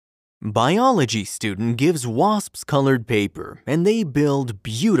Biology student gives wasps colored paper and they build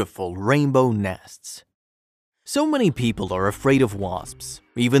beautiful rainbow nests. So many people are afraid of wasps.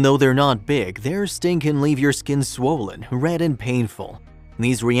 Even though they're not big, their sting can leave your skin swollen, red and painful.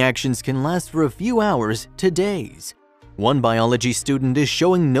 These reactions can last for a few hours to days. One biology student is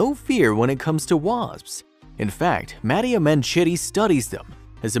showing no fear when it comes to wasps. In fact, Mattia Manchetti studies them.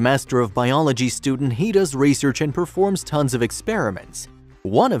 As a Master of Biology student, he does research and performs tons of experiments.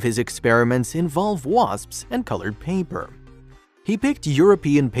 One of his experiments involved wasps and colored paper. He picked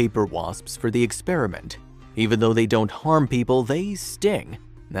European paper wasps for the experiment. Even though they don't harm people, they sting.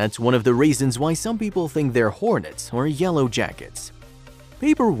 That's one of the reasons why some people think they're hornets or yellow jackets.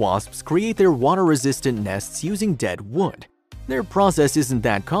 Paper wasps create their water-resistant nests using dead wood. Their process isn't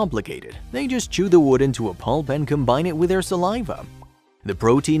that complicated. They just chew the wood into a pulp and combine it with their saliva. The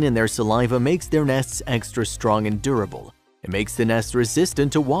protein in their saliva makes their nests extra strong and durable. It makes the nest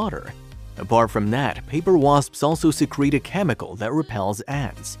resistant to water. Apart from that, paper wasps also secrete a chemical that repels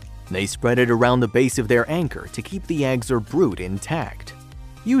ants. They spread it around the base of their anchor to keep the eggs or brood intact.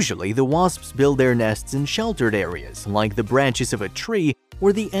 Usually, the wasps build their nests in sheltered areas, like the branches of a tree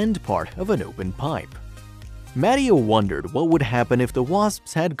or the end part of an open pipe. Mattia wondered what would happen if the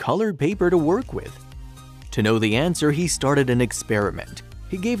wasps had colored paper to work with. To know the answer, he started an experiment.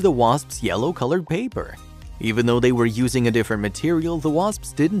 He gave the wasps yellow-colored paper. Even though they were using a different material, the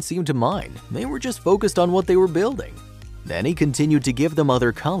wasps didn't seem to mind. They were just focused on what they were building. Then he continued to give them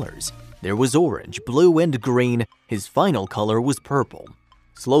other colors. There was orange, blue, and green. His final color was purple.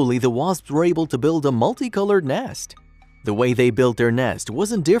 Slowly, the wasps were able to build a multicolored nest. The way they built their nest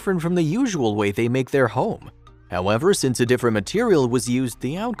wasn't different from the usual way they make their home. However, since a different material was used,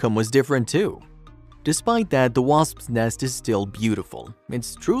 the outcome was different too. Despite that, the wasp's nest is still beautiful.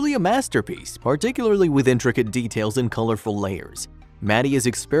 It's truly a masterpiece, particularly with intricate details and colorful layers. Mattia's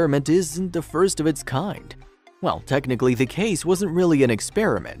experiment isn't the first of its kind. Well, technically the case wasn't really an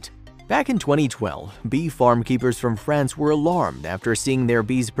experiment. Back in 2012, bee farm keepers from France were alarmed after seeing their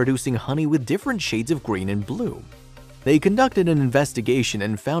bees producing honey with different shades of green and blue. They conducted an investigation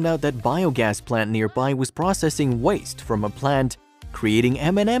and found out that biogas plant nearby was processing waste from a plant creating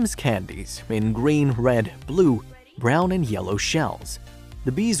M&M's candies in green, red, blue, brown, and yellow shells.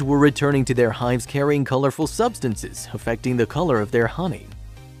 The bees were returning to their hives carrying colorful substances, affecting the color of their honey.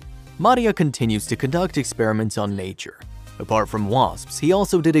 Mattia continues to conduct experiments on nature. Apart from wasps, he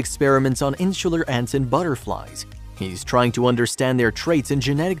also did experiments on insular ants and butterflies. He's trying to understand their traits and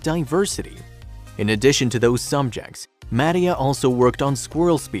genetic diversity. In addition to those subjects, Mattia also worked on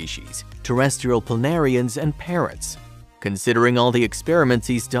squirrel species, terrestrial planarians, and parrots. Considering all the experiments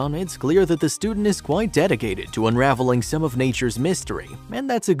he's done, it's clear that the student is quite dedicated to unraveling some of nature's mystery, and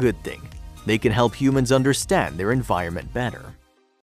that's a good thing. They can help humans understand their environment better.